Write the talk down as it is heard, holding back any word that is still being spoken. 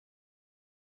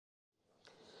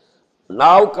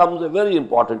now comes a very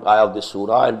important ayah of this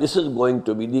surah, and this is going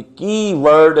to be the key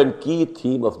word and key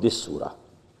theme of this surah.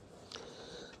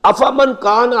 أَفَمَنْ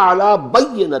كَانَ عَلَى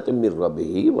بَيِّنَةٍ مِّن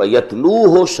رَّبِّهِ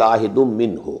وَيَتْلُوهُ شَاهِدٌ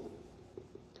مِّنْهُ.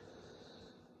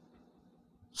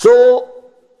 So,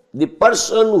 the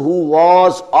person who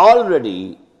was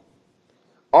already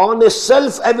on a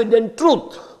self-evident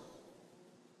truth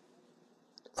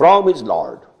from his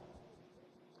Lord,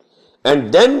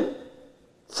 and then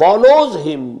follows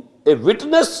him a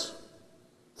witness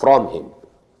from him.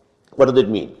 What does it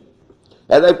mean?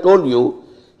 As I told you,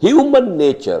 human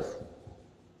nature,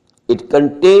 it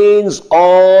contains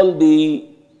all the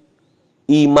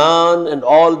iman and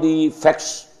all the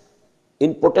facts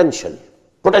in potentially.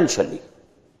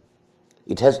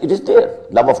 It is there.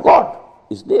 Love of God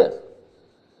is there.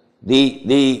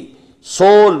 The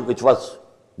soul which was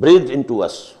breathed into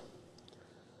us.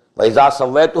 وَإِذَا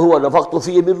سَوَّيْتُهُ وَنَفَخْتُ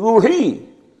فِيهِ مِن رُّوحِي.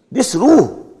 This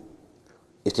ruh,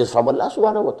 it is from Allah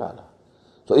subhanahu wa ta'ala.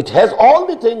 So it has all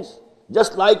the things,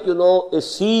 just like, a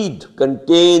seed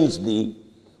contains the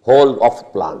whole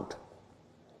of plant.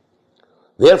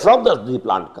 Where from does the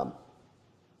plant come?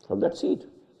 From that seed.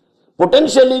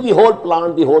 Potentially the whole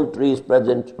plant, the whole tree is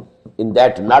present in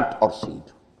that nut or seed.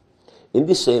 In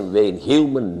the same way, in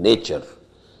human nature,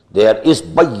 there is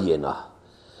bayyinah.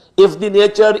 If the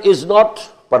nature is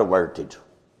not perverted,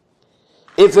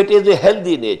 if it is a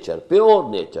healthy nature,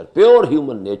 pure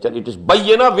human nature, it is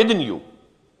bayyinah within you.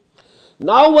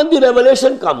 Now when the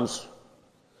revelation comes,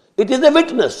 it is a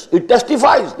witness. It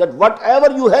testifies that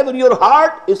whatever you have in your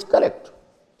heart is correct.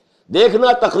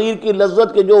 देखना तकरीर की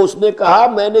लज्जत के जो उसने कहा,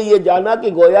 मैंने ये जाना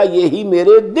कि गोया यही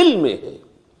मेरे दिल में है.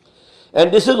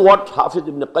 And this is what Hafiz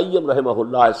ibn Qayyim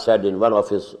rahimahullah has said in one of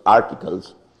his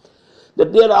articles,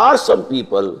 that there are some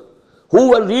people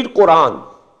who will read Qur'an.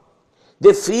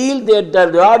 They feel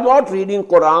that they are not reading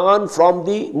Qur'an from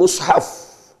the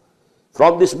mushaf,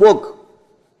 from this book.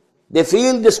 They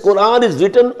feel this Qur'an is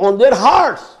written on their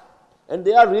hearts and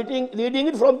they are reading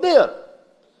it from there.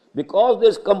 Because there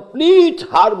is complete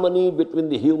harmony between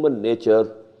the human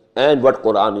nature and what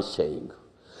Qur'an is saying.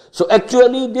 So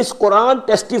actually this Qur'an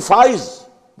testifies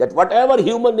that whatever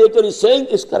human nature is saying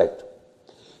is correct.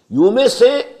 You may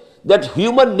say that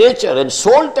human nature and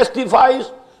soul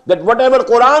testifies that whatever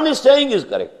Qur'an is saying is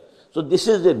correct. So this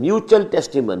is a mutual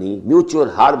testimony, mutual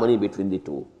harmony between the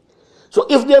two. So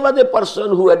if there was a person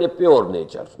who had a pure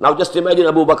nature, now just imagine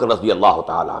Abu Bakr radiyallahu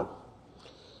ta'ala,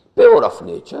 pure of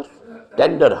nature,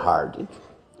 tender-hearted,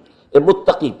 a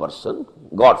muttaqi person,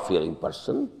 God-fearing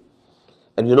person,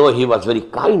 and he was very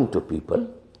kind to people,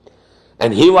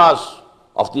 and he was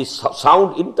of the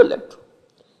sound intellect.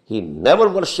 He never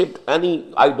worshipped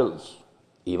any idols.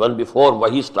 Even before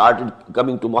Wahi started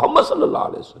coming to Muhammad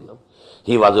sallallahu alaihi wasallam,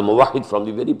 he was a muwahhid from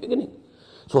the very beginning.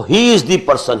 So he was the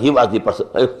person.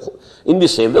 In the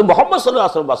same way, Muhammad sallallahu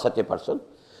alaihi wasallam was such a person.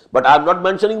 But I am not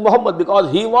mentioning Muhammad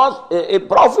because he was a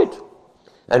prophet.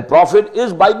 And prophet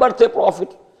is by birth a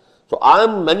prophet. So I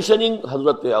am mentioning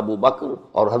Hazrat Abu Bakr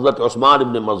or Hazrat Usman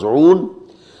ibn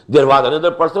Maz'un. There was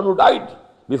another person who died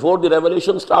before the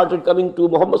revelation started coming to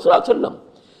Muhammad sallallahu alaihi wasallam.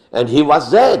 And he was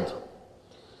Zaid.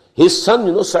 His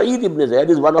son, Sa'id ibn Zaid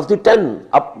is one of the 10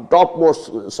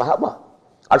 topmost Sahaba.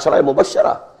 Ashara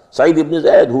Mubashara. Sa'id ibn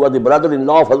Zaid, who was the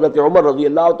brother-in-law of Hazrat Umar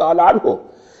radiyallahu ta'ala anhu.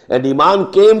 And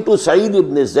Iman came to Sa'id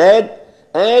ibn Zaid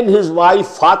and his wife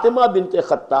Fatima bint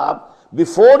Khattab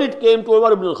before it came to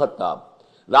Umar ibn al-Khattab.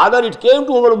 Rather, it came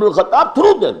to Umar ibn al-Khattab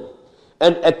through them.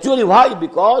 And actually why?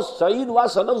 Because Sa'id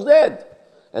was son of Zaid.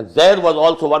 And Zaid was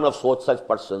also one of such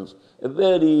persons. A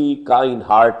very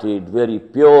kind-hearted, very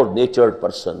pure-natured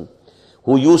person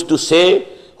who used to say,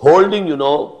 holding,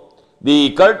 the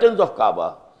curtains of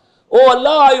Kaaba, "Oh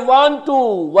Allah, I want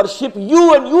to worship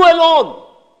you and you alone,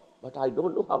 but I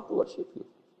don't know how to worship you."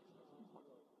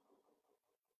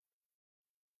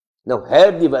 Now,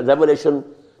 had the revelation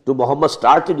to Muhammad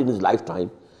started in his lifetime,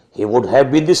 he would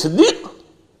have been the Siddiq,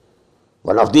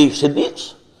 one of the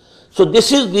Siddiqs. So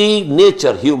this is the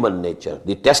nature, human nature,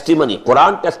 the testimony.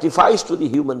 Quran testifies to the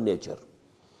human nature.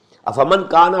 أَفَمَنْ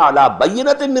كَانَ عَلَى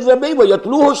بَيِّنَةٍ مِّن رَّبِّهِ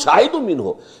وَيَتْلُوهُ شَاهِدٌ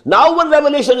مِّنْهُ. Now when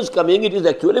revelation is coming, it is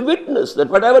actually a witness that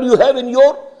whatever you have in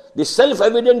the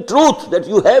self-evident truth that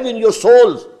you have in your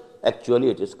souls, actually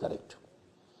it is correct.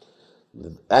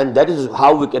 And that is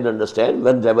how we can understand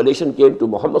when revelation came to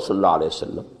Muhammad sallallahu alaihi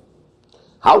wasallam.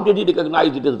 How did he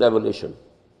recognize it as revelation?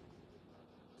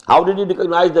 How did he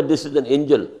recognize that this is an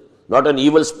angel, not an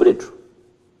evil spirit?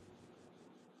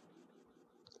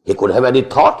 He could have any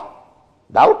thought,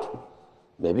 doubt.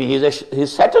 Maybe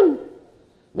he's Satan.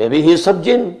 Maybe he is some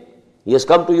jinn. He has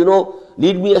come to,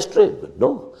 lead me astray. But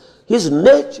no, his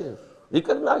nature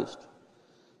recognized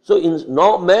So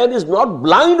no, man is not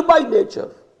blind by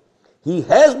nature. He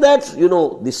has that,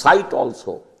 the sight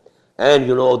also, and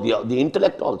the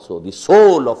intellect also, the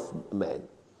soul of man.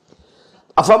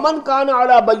 أَفَمَنْ كَانَ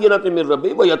عَلَى بَيِّنَةٍ مِّن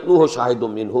رَبِّهِ وَيَتْلُوهُ شَاهِدٌ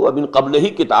مِّنْهُ وَمِنْ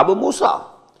قَبْلِهِ كِتَابُ مُوسَى.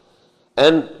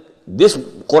 And this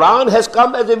Qur'an has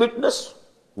come as a witness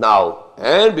now,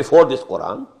 and before this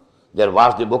Qur'an there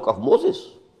was the book of Moses,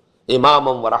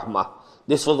 Imamam wa Rahmah.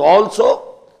 This was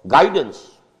also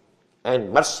guidance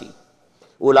and mercy.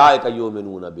 أُولَٰئِكَ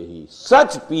يُؤْمِنُونَ بِهِ.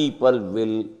 Such people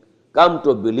will come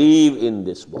to believe in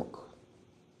this book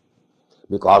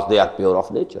because they are pure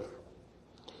of nature.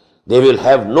 They will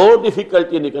have no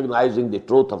difficulty in recognizing the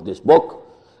truth of this book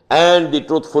and the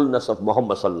truthfulness of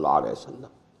Muhammad sallallahu alaihi wasallam.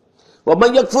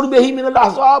 وَمَنْ يَكْفُرْ بِهِ مِنَ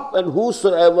الْأَحْزَابِ. And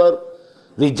whosoever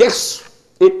rejects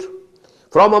it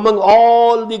from among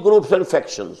all the groups and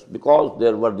factions, because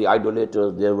there were the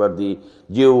idolaters, there were the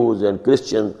Jews and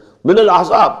Christians, مِنَ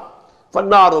الْأَحْزَابِ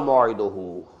فَالنَّارُ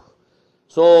مَوْعِدُهُ.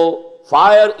 So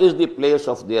fire is the place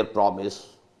of their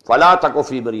promise. فَلَا تَكُ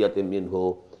فِي مِرْيَةٍ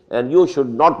مِّنْهُ. And you should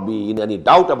not be in any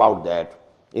doubt about that.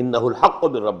 إِنَّهُ الْحَقُّ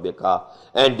مِنْ رَبِّكَ.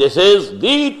 And this is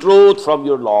the truth from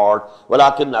your Lord.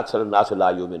 وَلَكِنَّ أَكْثَرَ النَّاسِ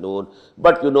لَا يُؤْمِنُونَ.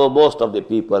 But most of the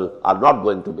people are not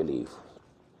going to believe.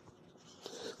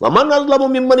 وَمَنْ أَظْلَمُ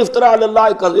مِمَّنِ افْتَرَىٰ عَلَى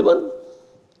اللَّهِ كَذِبًا.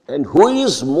 And who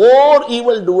is more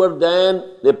evildoer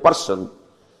than the person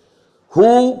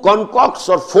who concocts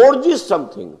or forges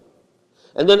something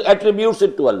and then attributes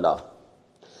it to Allah?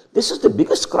 This is the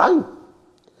biggest crime.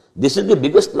 This is the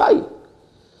biggest lie.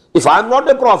 If I am not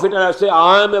a prophet and I say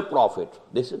I am a prophet,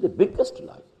 this is the biggest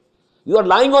lie. You are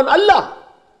lying on Allah.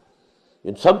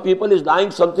 And some people is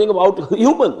lying something about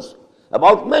humans,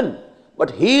 about men.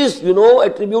 But he is,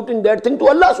 attributing that thing to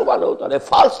Allah subhanahu wa ta'ala, a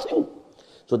false thing.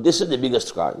 So this is the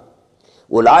biggest crime.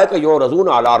 أُولَٰئِكَ يُعْرَضُونَ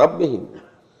عَلَىٰ رَبِّهِمْ.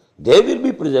 They will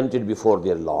be presented before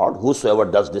their Lord, whosoever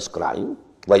does this crime.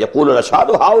 وَيَقُولُ الْأَشْهَادُ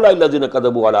هَؤُلَاءِ الَّذِينَ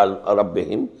كَذَبُوا عَلَىٰ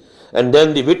رَبِّهِمْ. And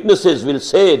then the witnesses will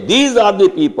say, these are the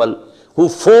people who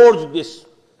forged this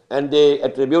and they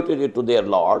attributed it to their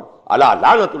Lord. أَلَا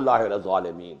لَعْنَةُ اللَّهِ عَلَى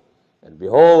الظَّالِمِينَ. And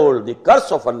behold, the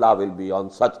curse of Allah will be on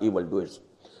such evildoers.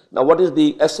 Now what is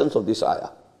the essence of this ayah?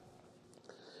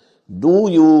 Do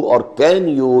you or can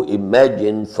you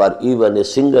imagine for even a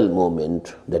single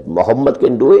moment that Muhammad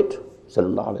can do it?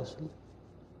 Sallallahu Alaihi Wasallam.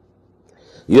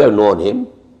 You have known him.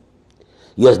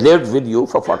 He has lived with you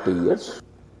for 40 years.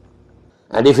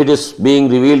 And if it is being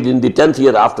revealed in the 10th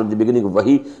year after the beginning of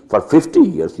Wahi, for 50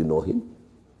 years you know him.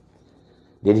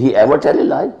 Did he ever tell a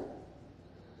lie?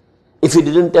 If he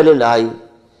didn't tell a lie,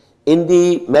 in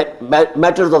the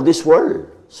matters of this world,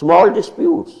 small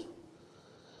disputes,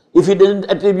 if he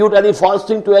didn't attribute any false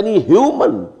thing to any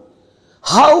human,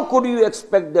 how could you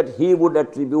expect that he would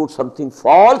attribute something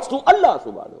false to Allah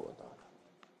subhanahu wa ta'ala?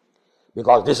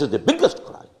 Because this is the biggest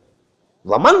crime.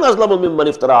 وَمَنْ أَظْلَمُ مِمَّنِ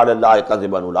افْتَرَىٰ عَلَى اللَّهِ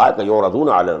كَذِبًا أُولَٰئِكَ يُعْرَضُونَ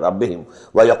عَلَىٰ رَبِّهِمْ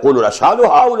وَيَقُولُ الْأَشْهَادُ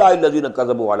هَؤُلَاءِ الَّذِينَ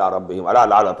كَذَبُوا عَلَىٰ رَبِّهِمْ أَلَا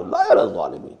لَعْنَةُ اللَّهِ عَلَى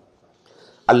الظَّالِمِينَ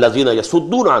الَّذِينَ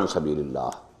يَصُدُّونَ عَنْ سَبِيلِ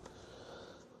اللَّهِ.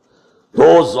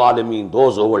 Those zalimeen,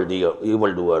 those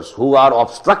evildoers who are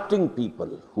obstructing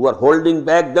people, who are holding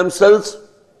back themselves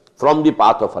from the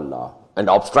path of Allah and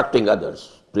obstructing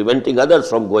others, preventing others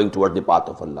from going towards the path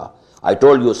of Allah. I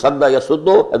told you, sadda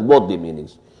yasuddu has both the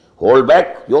meanings. Hold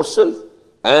back yourself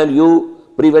and you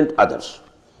prevent others.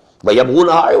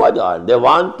 وَيَبْغُونَهَا عِوَجًا. They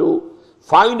want to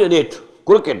find in it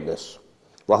crookedness.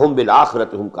 وَهُمْ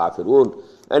بِالْآخِرَةِ هُمْ كَافِرُونَ.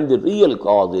 And the real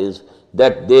cause is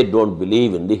that they don't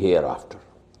believe in the hereafter.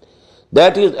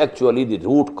 That is actually the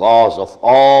root cause of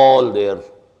all their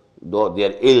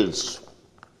ills.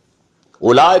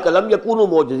 أُولَٰئِكَ لَمْ يَكُونُوا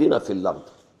مُعْجِزِينَ فِي الْأَرْضِ.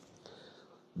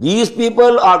 These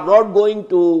people are not going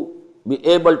to be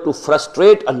able to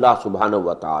frustrate Allah subhanahu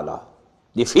wa ta'ala,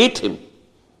 defeat him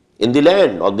in the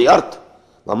land or the earth.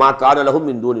 وَمَا كَانَ لَهُم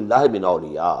مِّن دُونِ اللَّهِ مِنْ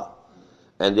أَوْلِيَاءَ.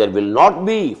 And there will not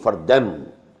be for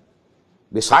them,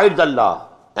 besides Allah,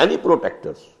 any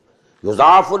protectors.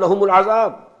 يُضَاعَفُ لَهُمُ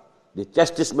الْعَذَابُ. The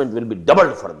chastisement will be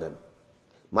doubled for them.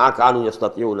 مَا كَانُوا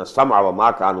يَسْتَطِيعُونَ السَّمْعَ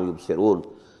وَمَا كَانُوا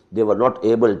يُبْصِرُونَ. They were not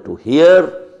able to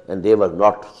hear and they were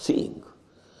not seeing.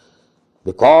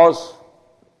 Because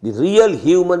the real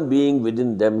human being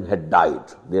within them had died.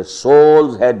 Their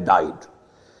souls had died.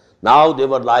 Now they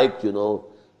were like,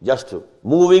 just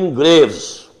moving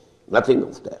graves. Nothing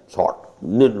of that sort.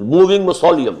 Moving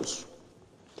mausoleums.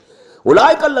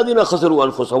 أُولَٰئِكَ الَّذِينَ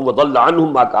خَسِرُوا أَنفُسَهُمْ وَضَلَّ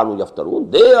عَنْهُمْ مَا كَانُوا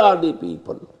يَفْتَرُونَ. They are the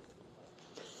people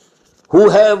who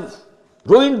have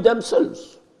ruined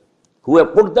themselves, who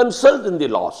have put themselves in the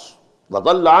loss.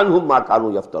 وَضَلَّ عَنْهُمْ مَا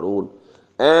كَانُوا يَفْتَرُونَ.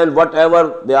 And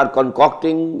whatever they are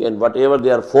concocting and whatever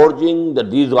they are forging,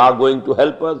 that these are going to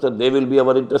help us and they will be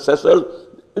our intercessors,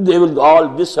 They will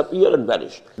all disappear and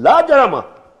vanish. La jarama.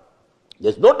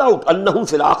 There's no doubt, annahum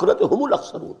fil akhirati humul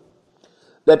akhsarun,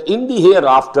 that in the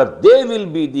hereafter they will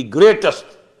be the greatest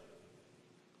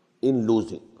in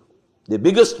losing. The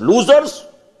biggest losers,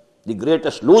 the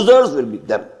greatest losers will be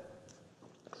them.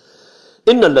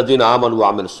 Inna alladhina amanu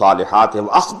wa amil salihati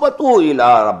wa akhbatu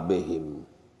ila rabbihim.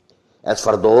 As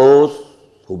for those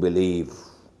who believe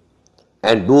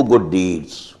and do good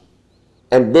deeds,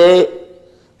 and they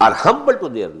are humble to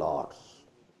their Lords,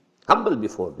 humble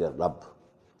before their Rabb.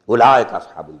 Ulāika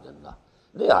ashabul jannah.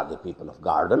 They are the people of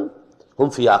garden, hum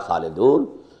fiha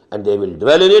khalidun, and they will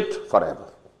dwell in it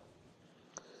forever.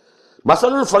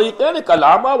 Masalul fariqain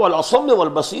kal-a'ma wal-asammi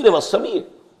wal-basir was-sami'.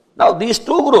 Now these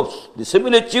two groups, the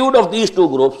similitude of these two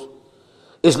groups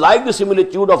is like the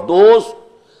similitude of those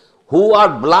who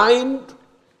are blind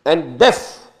and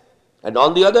deaf. And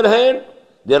on the other hand,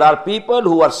 there are people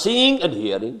who are seeing and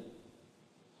hearing.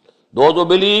 Those who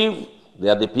believe, they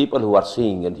are the people who are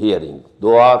seeing and hearing.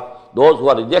 Those who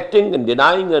are rejecting and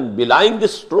denying and belying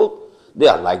this truth, they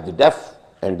are like the deaf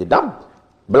and the dumb,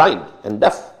 blind and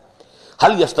deaf.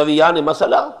 Hal yastawiyani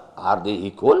masala? Are they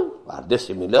equal? Are they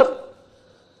similar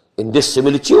in this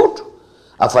similitude?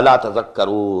 Afala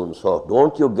tazakkarun. So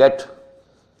don't you get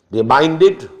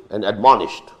reminded and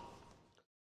admonished?